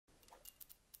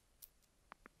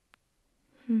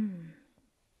Ну,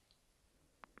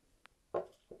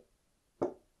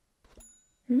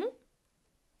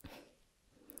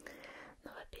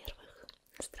 во-первых,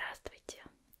 здравствуйте.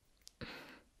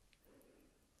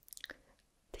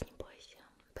 Ты не бойся,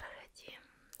 проходи,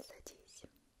 садись.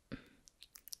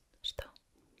 Что?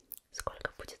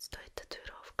 Сколько будет стоить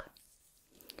татуировка?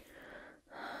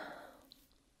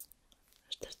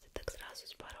 Что ж ты так сразу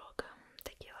с порога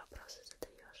такие вопросы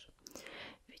задаешь?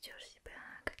 Ведешь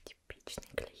себя как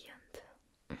типичный клиент.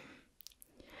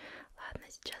 Ладно,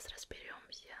 сейчас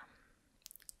разберемся.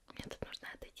 Мне тут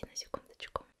нужно отойти на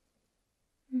секундочку.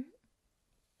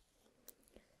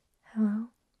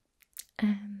 Hello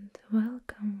and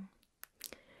welcome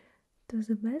to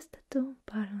the best tattoo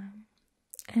parlor,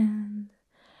 and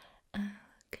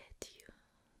I'll get you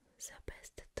the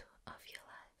best tattoo of your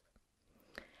life.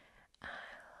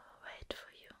 I'll wait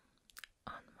for you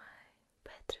on my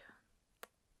Patreon.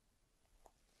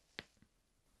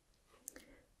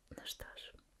 Ну что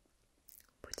ж,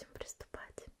 будем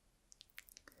приступать.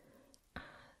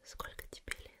 Сколько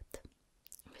тебе лет?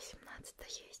 18-то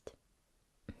есть?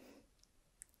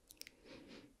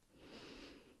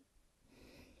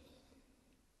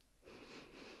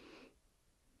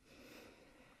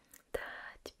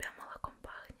 Да, тебя молоком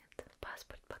пахнет.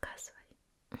 Паспорт показывай.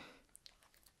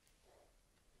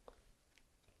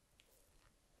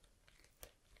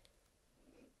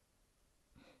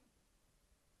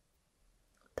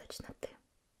 Точно ты?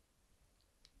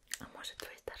 А может,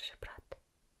 твой старший брат?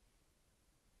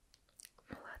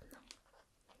 Ну ладно.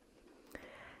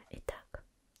 Итак,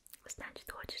 значит,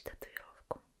 хочешь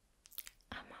татуировку,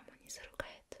 а маму не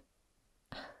заругает?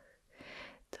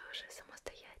 Ты уже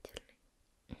самостоятельный,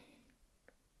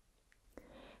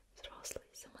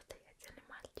 взрослый самостоятельный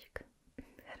мальчик.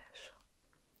 Хорошо.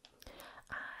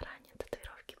 А ранее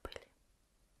татуировки были?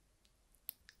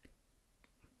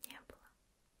 Не было.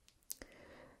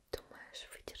 Думаешь,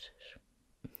 выдержишь?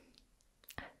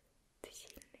 Ты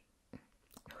сильный.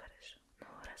 Ну хорошо. Ну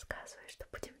рассказывай, что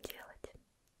будем делать.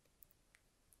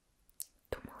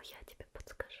 Думал, я тебе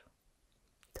подскажу.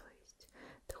 То есть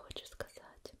ты хочешь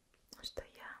сказать, что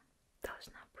я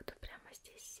должна буду прямо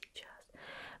здесь сейчас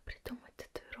придумать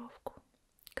татуировку,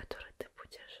 которую ты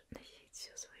будешь носить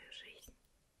всю свою жизнь?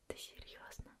 Ты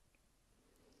серьезно?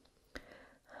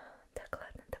 Так,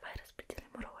 ладно, давай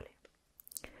распределим роли.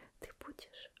 Ты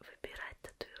будешь выбирать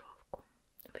татуировку,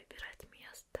 выбирать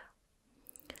место,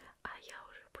 а я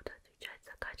уже буду отвечать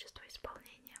за качество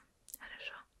исполнения.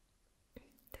 Хорошо?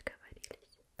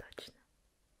 Договорились? Точно?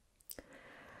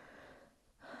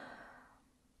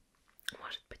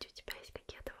 Может быть, у тебя есть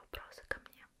какие-то вопросы ко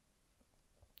мне?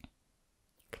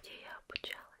 Где я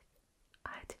обучалась?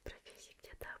 А этой профессии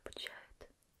где-то обучают?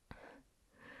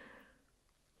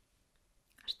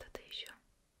 Что-то еще?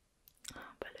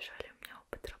 Большой ли у меня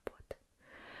опыт работы?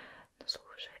 Ну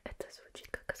слушай, это звучит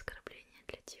как оскорбление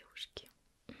для девушки.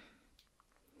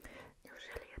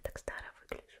 Неужели я так старо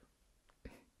выгляжу?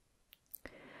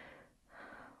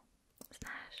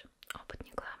 Знаешь, опыт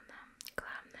не главное.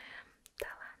 Главное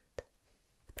талант,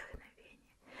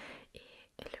 вдохновение и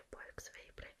любовь к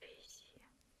своей профессии.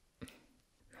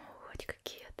 Ну, хоть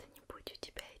какие-то-нибудь у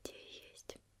тебя идеи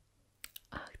есть.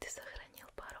 Ах, ты сохранил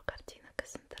пару картинок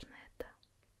из интернета.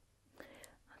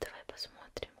 Ну, давай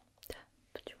посмотрим. Да,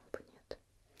 почему бы нет?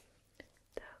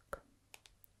 Так.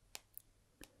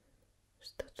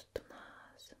 Что тут у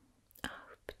нас?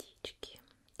 Ах, птички,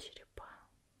 черепа.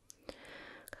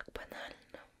 Как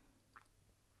банально.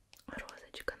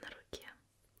 Розочка на руке.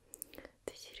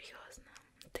 Ты серьезно?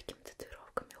 Такими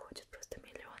татуировками ходят просто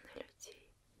миллионы людей.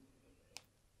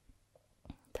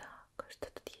 Так, что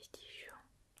тут есть еще?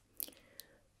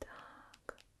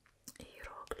 Так,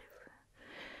 иероглифы.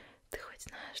 Ты хоть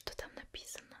знаешь, что там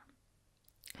написано?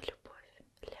 Любовь,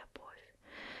 любовь.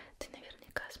 Ты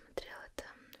наверняка смотрел это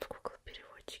в Google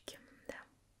переводчике, да?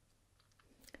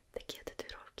 Такие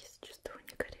татуировки зачастую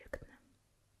некорректны.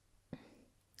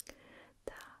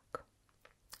 Так,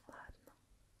 ладно.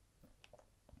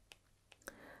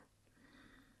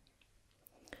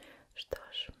 Что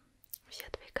ж, все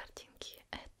твои картинки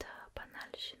 — это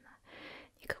банальщина,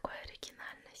 никакой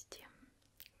оригинальности,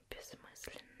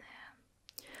 бессмысленные,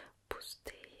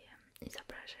 пустые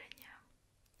изображения.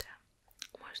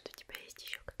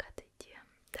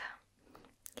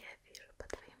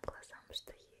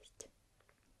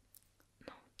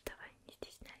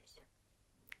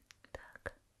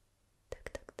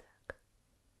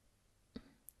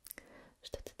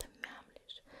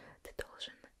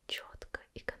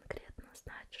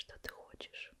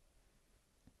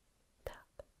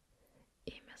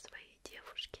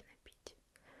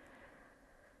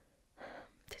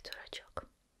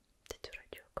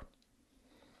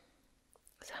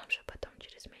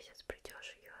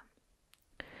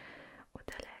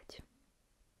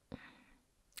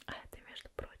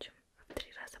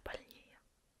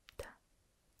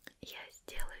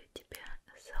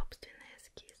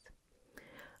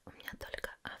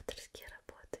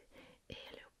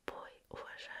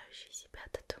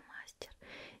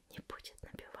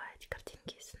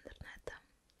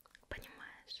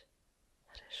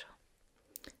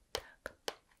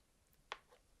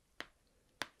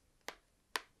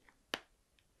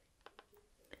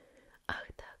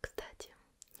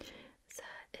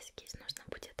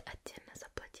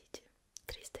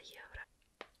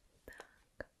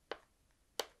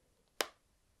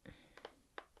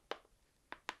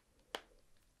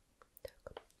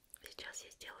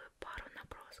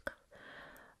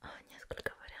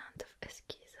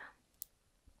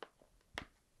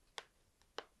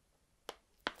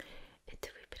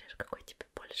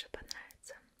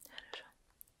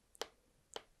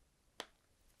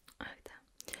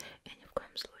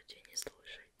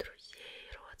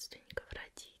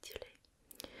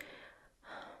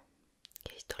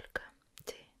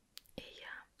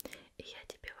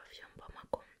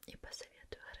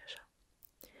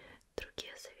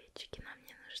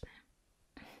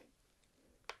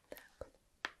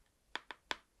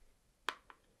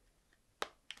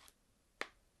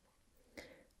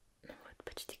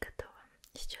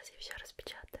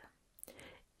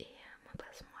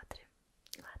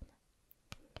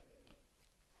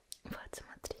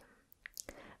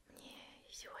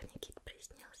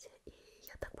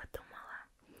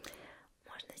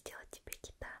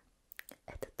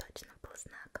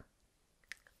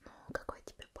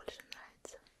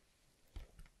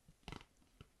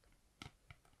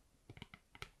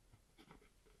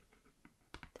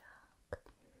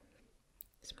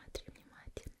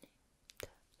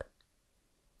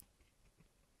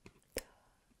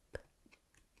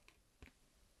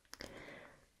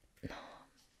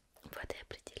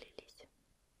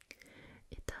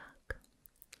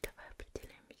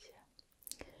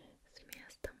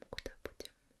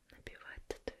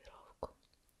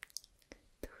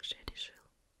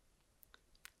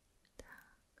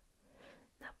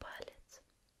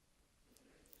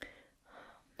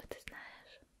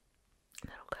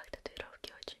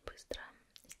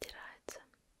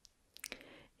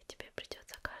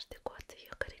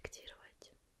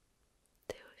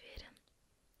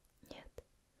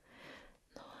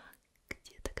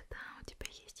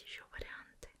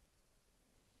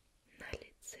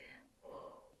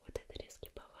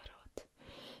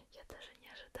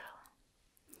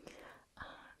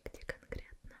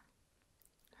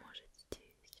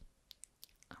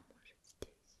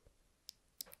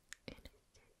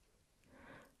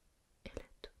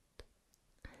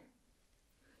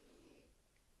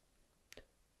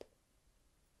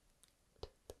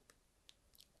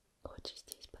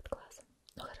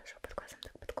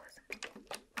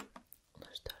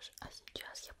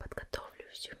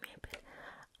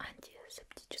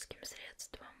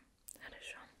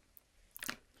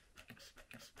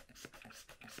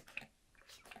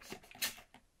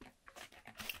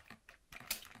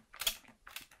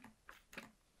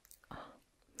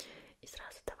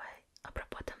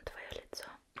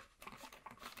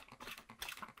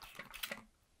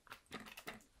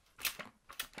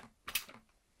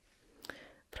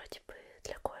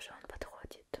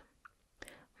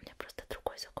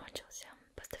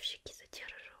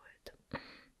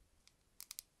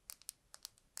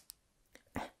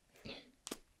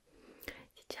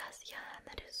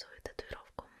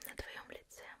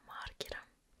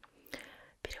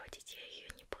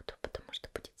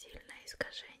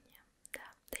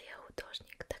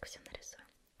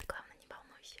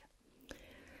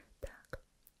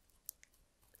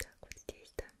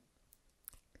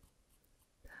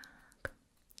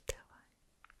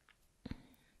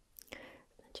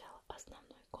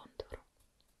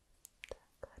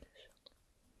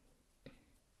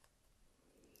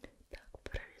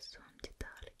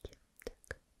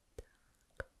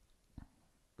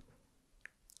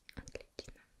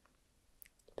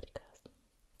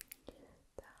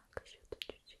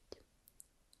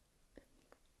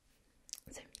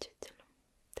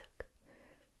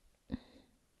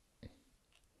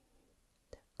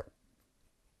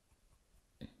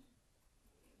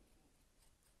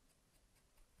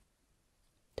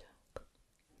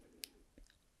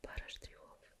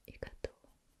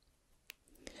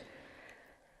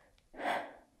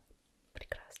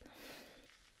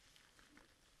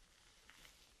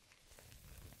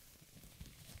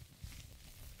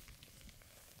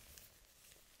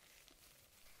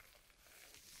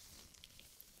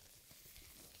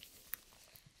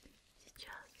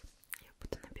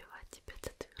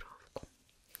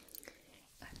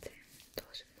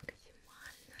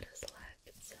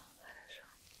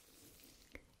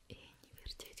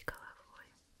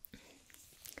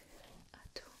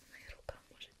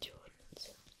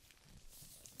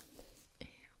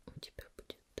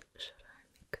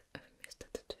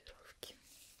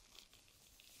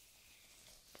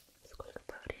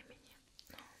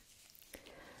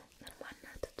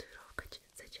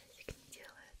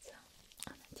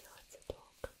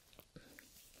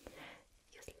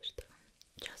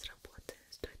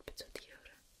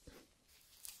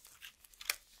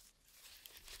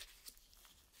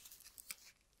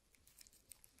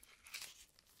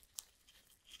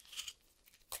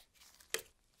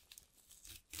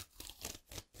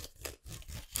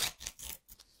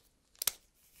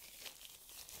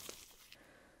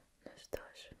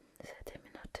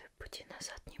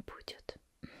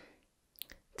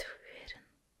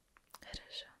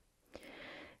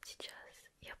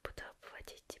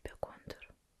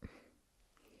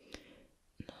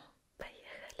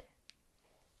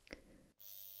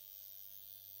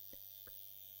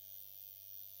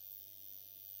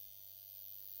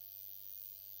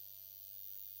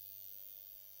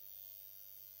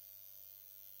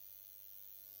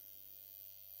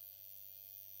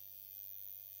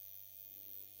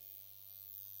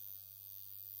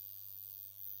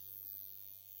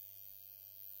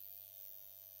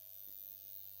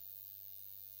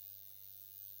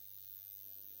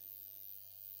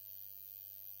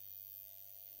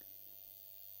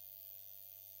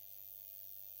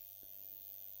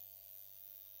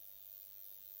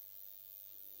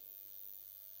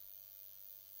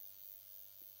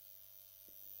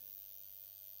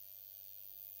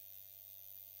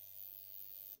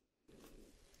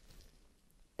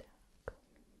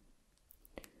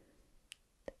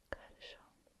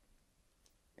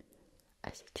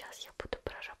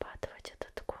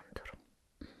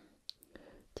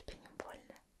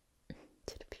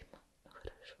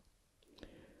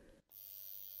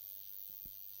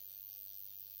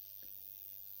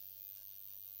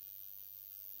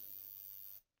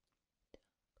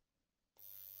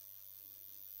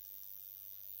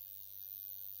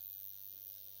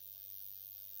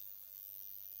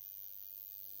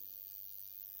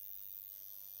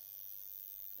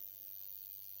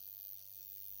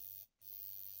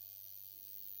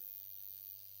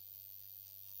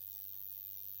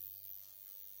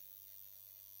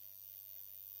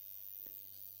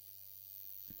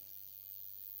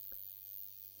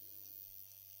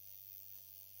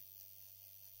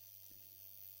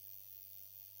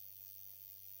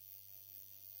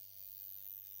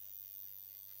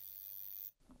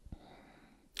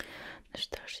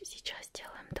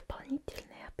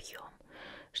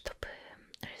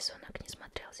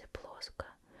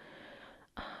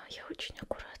 очень